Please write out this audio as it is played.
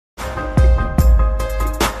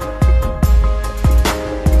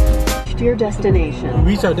your destination.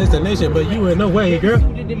 We reached our destination, but you were no way, girl.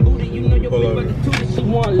 Hold on.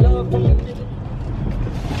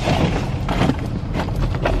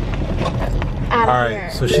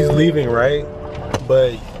 Alright, so she's leaving, right?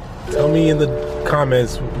 But tell me in the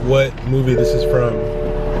comments what movie this is from.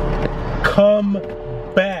 Come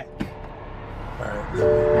back. Alright. I don't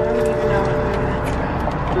even know.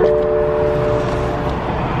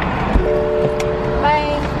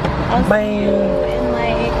 Bye. I'll see you in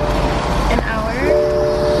like an hour.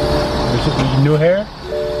 New hair?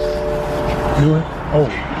 New hair? Oh.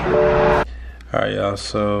 Alright, y'all,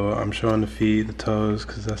 so I'm showing the feet, the toes,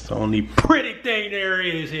 because that's the only pretty thing there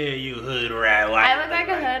is here, you hood rat. I look like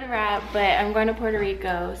a hood rat, but I'm going to Puerto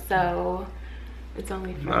Rico, so it's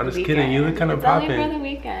only for the weekend. I'm just kidding, you look kind of popping. It's only for the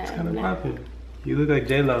weekend. It's kind of popping. You look like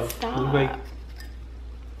J-Lo. Stop. You look like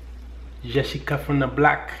Jessica from the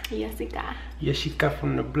block. Jessica. Jessica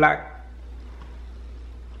from the block.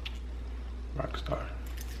 Rockstar.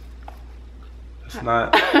 That's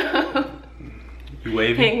not... You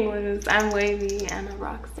wavy? Penguins. I'm wavy and a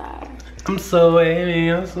rock star. I'm so wavy,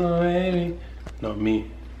 I'm so wavy. No,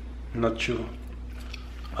 me. Not you.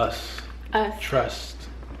 Us. Us. Trust.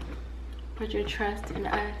 Put your trust in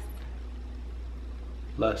us.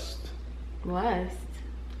 Lust. Lust?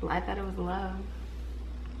 I thought it was love.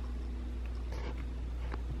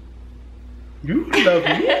 You love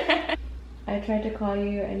me. I tried to call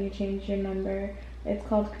you and you changed your number. It's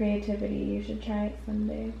called creativity. You should try it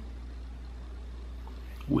someday.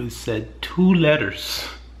 We said 2 letters.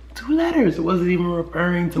 2 letters. It wasn't even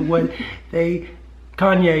referring to what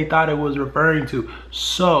Kanye thought it was referring to.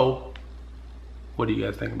 So, what do you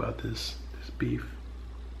guys think about this beef?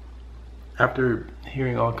 After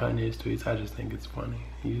hearing all Kanye's tweets, I just think it's funny.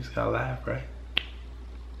 You just gotta laugh, right?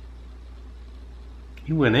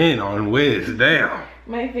 He went in on Wiz, damn.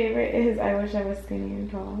 My favorite is I wish I was skinny and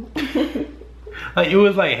tall. Like it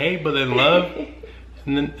was like hate but then love.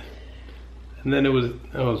 And then it was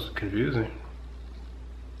confusing.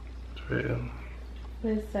 It's real.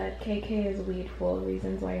 Liz said KK is weed full of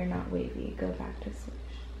reasons why you're not wavy. Go back to Swish.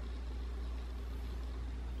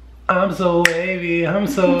 I'm so wavy, I'm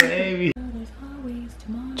so wavy.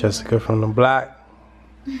 Jessica from the block.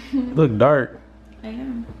 You look dark. I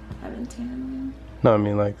am. I've been tanning. No, I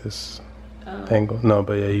mean like this angle. No,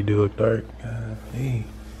 but yeah, you do look dark. Hey,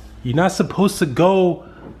 you're not supposed to go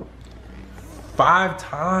 5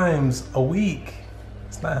 times a week.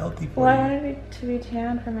 It's not healthy for you. Well, I wanted to be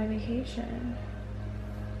tan for my vacation.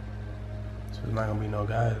 So there's not gonna be no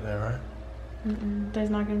guys there, right? There's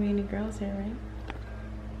not gonna be any girls here, right?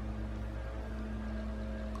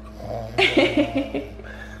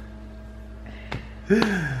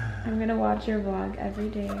 I'm gonna watch your vlog every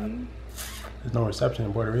day. There's no reception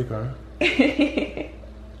in Puerto Rico, huh?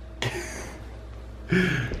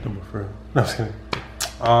 No, for real. No, I'm just kidding.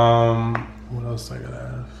 What else I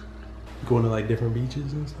gotta ask? Going to like different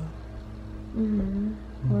beaches and stuff?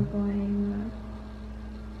 We're going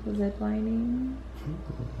zip lining.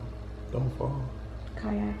 Don't fall.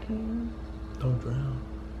 Kayaking. Don't drown.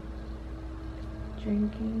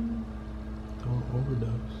 Drinking. Don't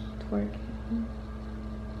overdose. Twerking.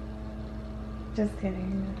 Just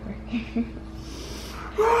kidding, not twerking.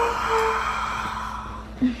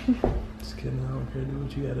 Just kidding, I don't care. Do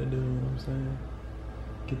what you gotta do, you know what I'm saying?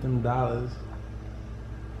 Get them dollars.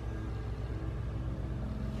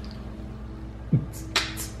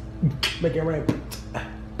 Make it right.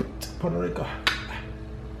 Puerto Rico.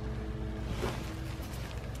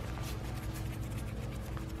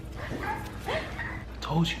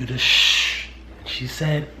 Told you to shh. She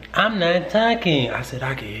said, I'm not talking. I said,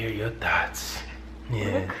 I can hear your thoughts.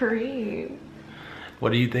 Yeah. What a creep.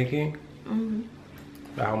 What are you thinking?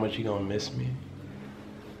 About how much you gonna miss me?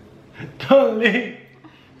 Don't leave.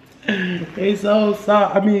 It's so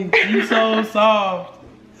soft. I mean, you so soft.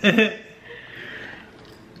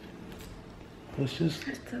 Let's just.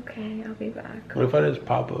 It's okay, I'll be back. What if I just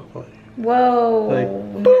pop up on you? Whoa. Like,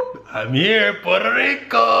 boop, I'm here, Puerto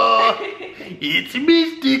Rico. It's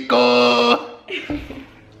mystical.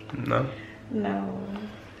 No? No.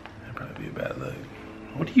 That'd probably be a bad look.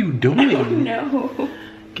 What are you doing? No.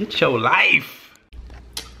 Get your life.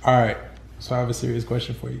 All right, so I have a serious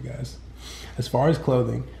question for you guys. As far as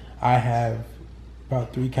clothing, I have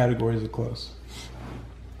about 3 categories of clothes.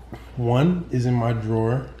 One is in my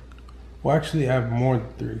drawer. Well, actually, I have more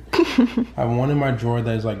than 3. I have one in my drawer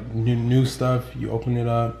that is like new stuff. You open it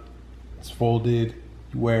up, it's folded,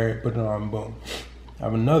 you wear it, put it on, boom. I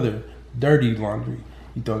have another, dirty laundry.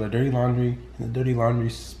 You throw the dirty laundry in the dirty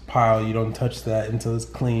laundry pile. You don't touch that until it's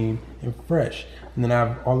clean, and fresh. And then I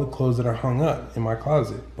have all the clothes that are hung up in my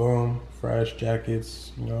closet. Boom, fresh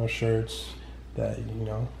jackets, you know, shirts that, you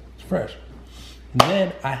know, it's fresh. And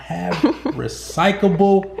then I have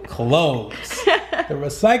recyclable clothes. The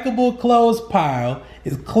recyclable clothes pile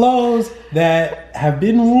is clothes that have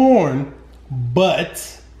been worn,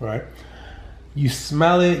 but, right, you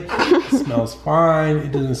smell it, it smells fine,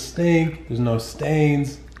 it doesn't stink, there's no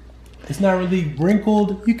stains. It's not really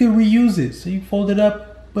wrinkled, you can reuse it. So you fold it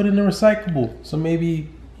up, put it in the recyclable. So maybe,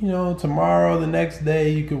 you know, tomorrow, the next day,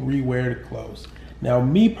 you can rewear the clothes. Now,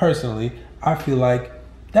 me personally, I feel like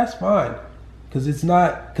that's fine. Because it's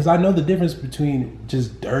not, because I know the difference between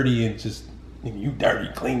just dirty and just, you dirty,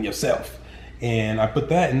 clean yourself. And I put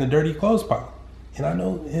that in the dirty clothes pile. And I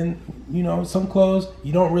know, and you know, some clothes,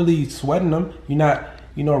 you don't really sweat in them. You're not,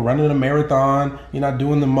 you know, running a marathon. You're not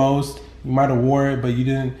doing the most. You might have wore it, but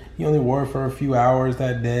you only wore it for a few hours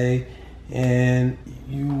that day. And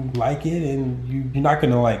you like it, and you're not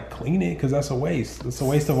gonna like clean it because that's a waste. It's a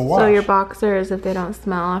waste of a wash. So your boxers, if they don't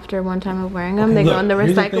smell after one time of wearing them, they go in the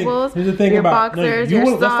recyclables. Here's the thing your about boxers, your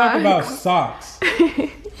socks. Let's talk about socks.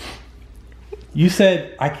 You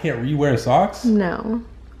said I can't rewear socks? No.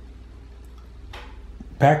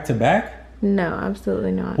 Back to back? No,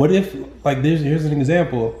 absolutely not. What if, like, here's an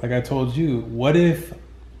example. Like I told you, what if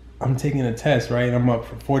I'm taking a test, right? And I'm up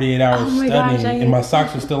for 48 hours studying and my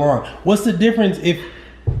socks are still on. What's the difference if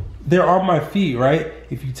they're on my feet, right?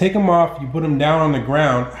 If you take them off, you put them down on the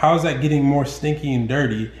ground, how is that getting more stinky and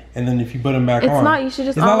dirty? And then if you put them back on. It's not, you should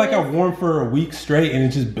just It's not like I wore them for a week straight and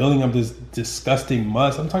it's just building up this disgusting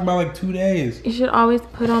must. I'm talking about like 2 days. You should always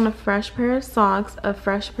put on a fresh pair of socks, a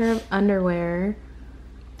fresh pair of underwear.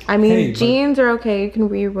 I mean, hey, jeans are okay. You can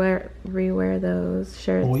rewear those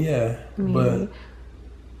shirts. Oh yeah, but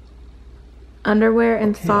underwear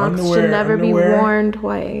and socks should never be worn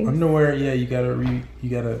twice. Underwear, yeah, you gotta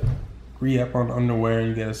re-up on underwear.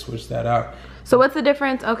 You gotta switch that out. So what's the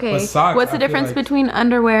difference? Okay, socks, what's the difference between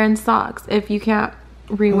underwear and socks if you can't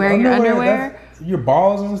rewear your underwear? Your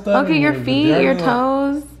balls and stuff. Okay, your feet, your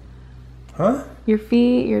toes. Huh? Your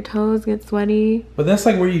feet, your toes get sweaty. But that's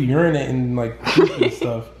like where you urinate and like poop and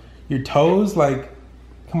stuff. Your toes, like,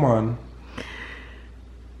 come on.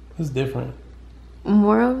 It's different.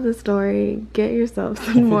 Moral of the story, get yourself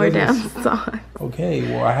some more damn socks. Okay,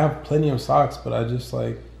 well, I have plenty of socks, but I just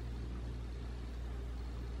like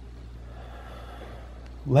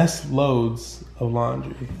less loads of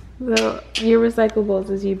laundry. So your recyclables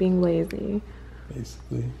is you being lazy.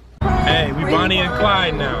 Basically. Hey, we Bonnie and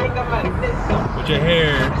Clyde now. With your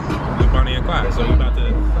hair, we Bonnie and Clyde. So you about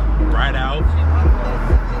to ride out.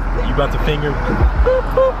 You about to finger.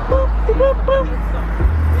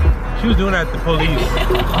 She was doing that to the police.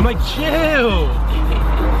 I'm like, chill.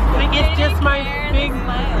 Like, it's just my finger.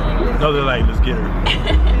 No, they're like, let's get her.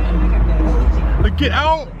 Like, get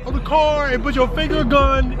out of the car and put your finger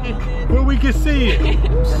gun where we can see it. It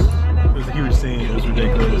was a huge scene. It was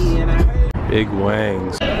ridiculous. Big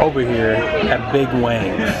Wangs. Over here at Big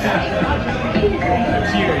Wangs.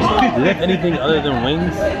 Do they have anything other than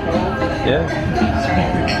wings? Yeah?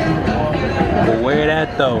 Well, where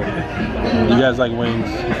that though? You guys like wings?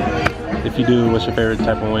 If you do, what's your favorite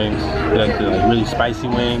type of wings? You like the really spicy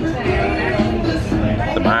wings?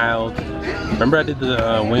 The mild? Remember I did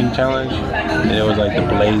the wing challenge? And it was like the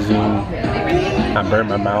blazing. I burnt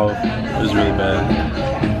my mouth. It was really bad.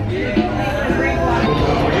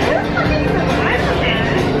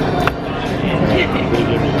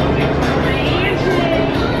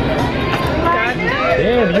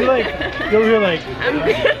 Damn, you like, you over here like,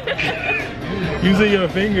 using your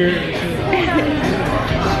finger.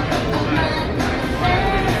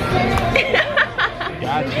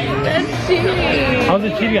 Got you. That's cheating. How's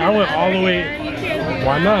it cheating? I went all the way.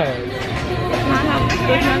 Why not?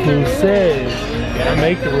 Who says? Gotta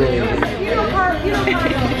make the rules.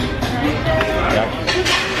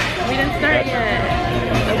 We didn't start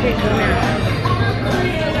yet. Okay, go now.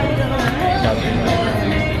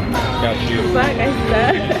 Got you. Fuck, I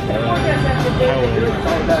said.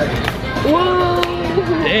 Whoa!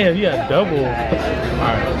 Damn, you got double.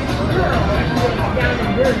 Alright.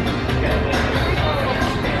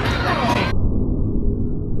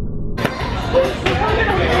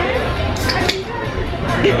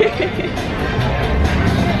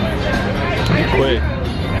 Quick.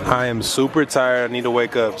 I am super tired. I need to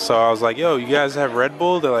wake up. So I was like, yo, you guys have Red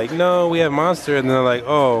Bull? They're like, no, we have Monster. And they're like,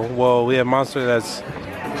 oh, well, we have Monster that's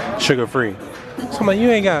sugar-free. So I'm like,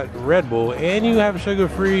 you ain't got Red Bull and you have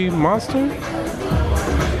sugar-free Monster?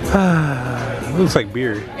 It looks like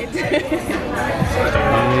beer.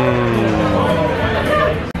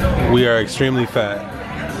 We are extremely fat.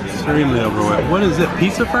 extremely overweight. What is it?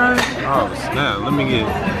 Pizza fries? Oh snap! Let me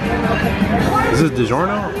get. Is this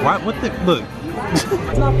DiGiorno? What? What the? Look.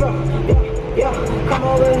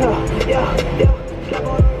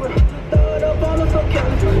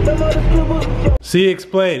 See,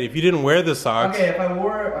 explain. If you didn't wear the socks. Okay, if I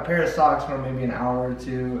wore a pair of socks for maybe an hour or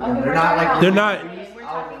two, Okay, and they're not like. We're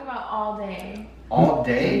talking about all day. All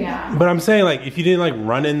day? Yeah. But I'm saying, like, if you didn't like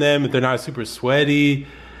run in them, if they're not super sweaty,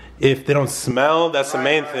 if they don't smell, that's the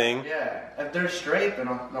main thing. Yeah. If they're straight, then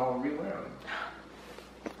I'll rewear them.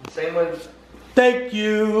 Same with. Thank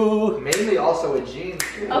you. Mainly also with jeans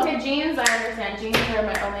too. Okay, jeans I understand. Jeans are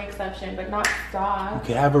my only exception, but not socks.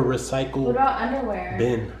 Okay, have a recycle. What about underwear?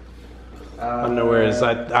 Bin. Underwear is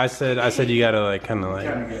I said you gotta like kind of like.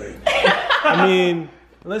 I mean,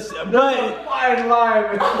 let's. But fine line.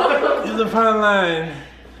 it's a fine line.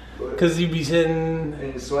 Cause you be sitting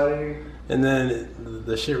and sweating, and then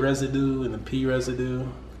the shit residue and the pee residue.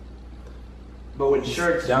 But with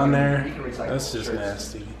shirts down there, you can recycle that's just shirts.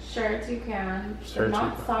 nasty. Shirts you can, but Shirts not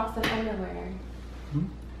you can. socks and underwear.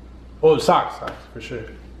 Oh, socks for sure.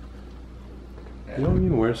 You don't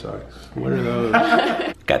even wear socks. What are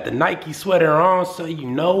those? Got the Nike sweater on so you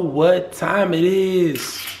know what time it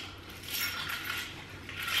is.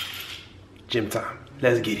 Gym time.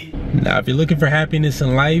 Let's get it. Now, if you're looking for happiness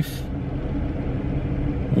in life,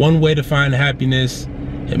 one way to find happiness,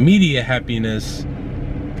 immediate happiness,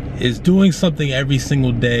 is doing something every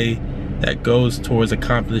single day that goes towards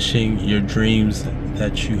accomplishing your dreams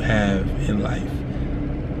that you have in life.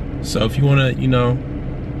 So if you want to, you know,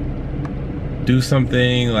 do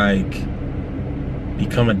something like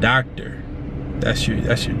become a doctor, that's your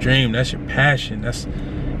dream, that's your passion, that's,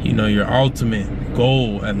 you know, your ultimate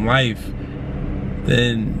goal in life,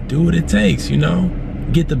 then do what it takes, you know.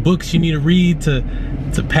 Get the books you need to read to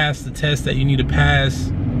pass the test that you need to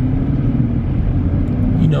pass.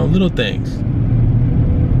 You know, little things.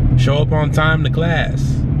 Show up on time to class.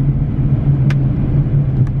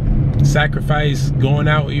 Sacrifice going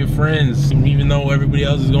out with your friends, even though everybody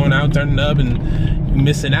else is going out, turning up, and you're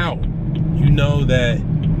missing out. You know that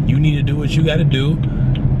you need to do what you got to do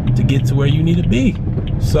to get to where you need to be.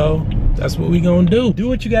 So that's what we gonna do. Do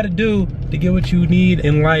what you got to do to get what you need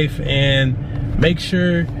in life, and make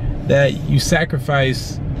sure that you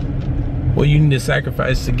sacrifice what you need to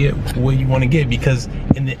sacrifice to get what you want to get, because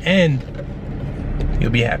in the end you'll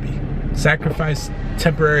be happy. Sacrifice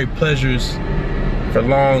temporary pleasures for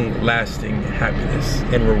long-lasting happiness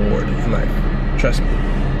and reward in life. Trust me,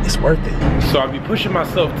 it's worth it. So I'll be pushing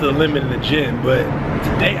myself to the limit in the gym, but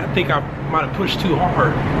today I think I might have pushed too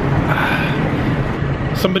hard.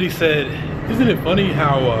 Somebody said, isn't it funny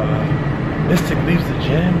how Mystic leaves the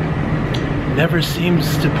gym, never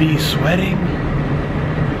seems to be sweating?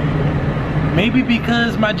 Maybe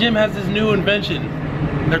because my gym has this new invention.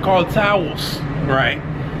 They're called towels, right?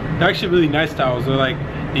 They're actually really nice towels. They're like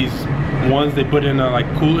these ones they put in a like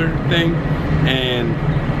cooler thing, and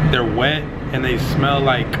they're wet and they smell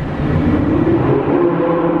like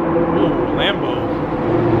Lambo.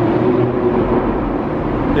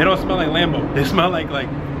 They don't smell like Lambo. They smell like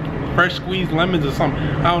fresh squeezed lemons or something.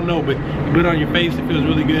 I don't know, but you put it on your face, it feels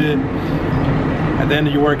really good. At the end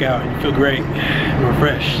of your workout, you feel great and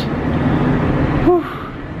refreshed. Whew.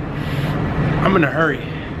 I'm in a hurry.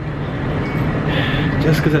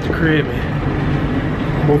 Jessica's at the crib,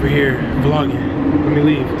 man. I'm over here vlogging. Let me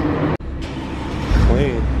leave.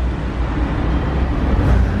 Clean.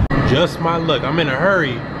 Just my luck. I'm in a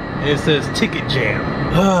hurry. And it says ticket jam.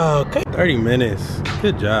 Oh, okay. 30 minutes.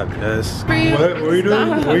 Good job, Jess. What are you doing?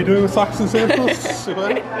 What are you doing with socks and sandals?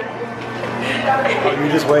 What? Oh,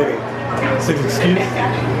 you're just waiting. It's an excuse?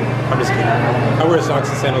 I'm just kidding. I wear socks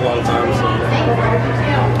and sandals all the time,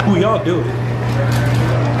 so. Ooh, y'all do it.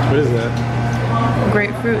 What is that?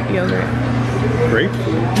 Grapefruit yogurt. Grapefruit?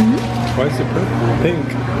 Mm-hmm. Why is it purple? Pink.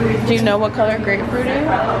 Do you know what color grapefruit is?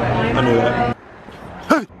 I knew that.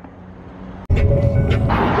 Hey!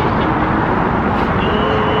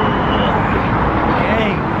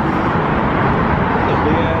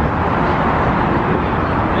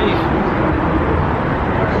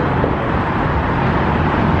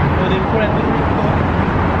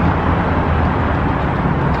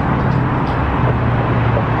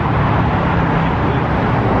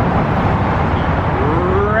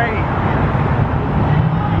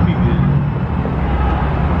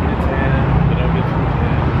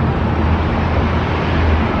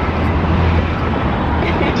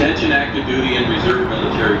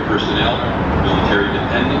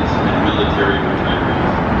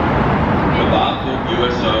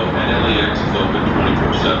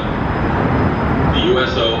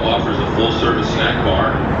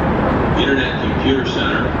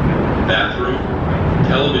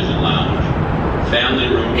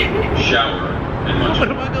 shower, and much more. What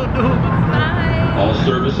am I gonna do? Bye. All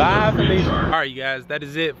services Bye, are free of Felicia. charge. Alright, you guys, that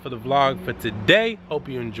is it for the vlog for today. Hope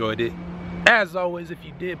you enjoyed it. As always, if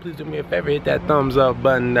you did, please do me a favor, hit that thumbs up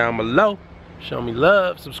button down below. Show me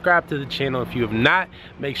love. Subscribe to the channel if you have not.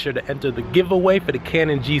 Make sure to enter the giveaway for the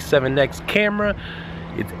Canon G7X camera.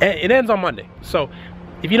 It ends on Monday. So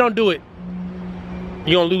if you don't do it,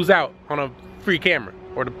 you're gonna lose out on a free camera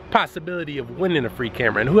or the possibility of winning a free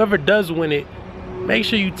camera. And whoever does win it, make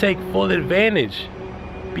sure you take full advantage.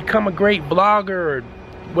 Become a great vlogger or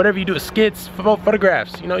whatever you do, skits,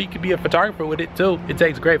 photographs. You know, you could be a photographer with it too. It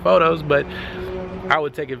takes great photos, but I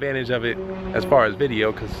would take advantage of it as far as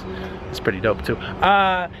video because it's pretty dope too.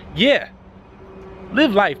 Yeah,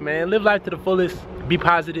 live life, man. Live life to the fullest. Be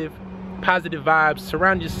positive, positive vibes.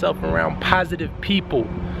 Surround yourself around positive people.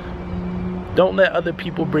 Don't let other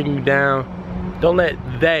people bring you down. Don't let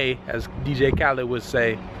they, as DJ Khaled would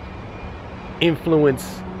say,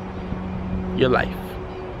 influence your life.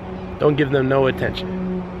 Don't give them no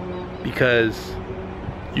attention, because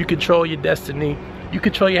you control your destiny. You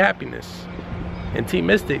control your happiness. And Team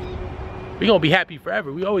Mystic, we're gonna be happy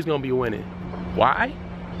forever. We always gonna be winning. Why?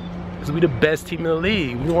 Because we the best team in the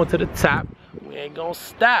league. We going to the top. We ain't gonna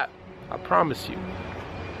stop. I promise you.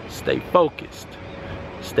 Stay focused.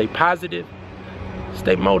 Stay positive.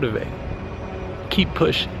 Stay motivated. Keep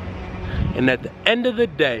pushing. And at the end of the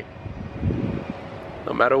day,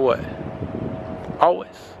 no matter what,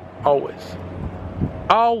 always, always,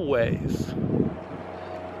 always,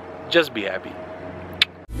 just be happy.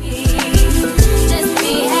 Just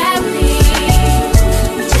be happy,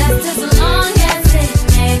 just as long as it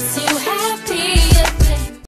makes you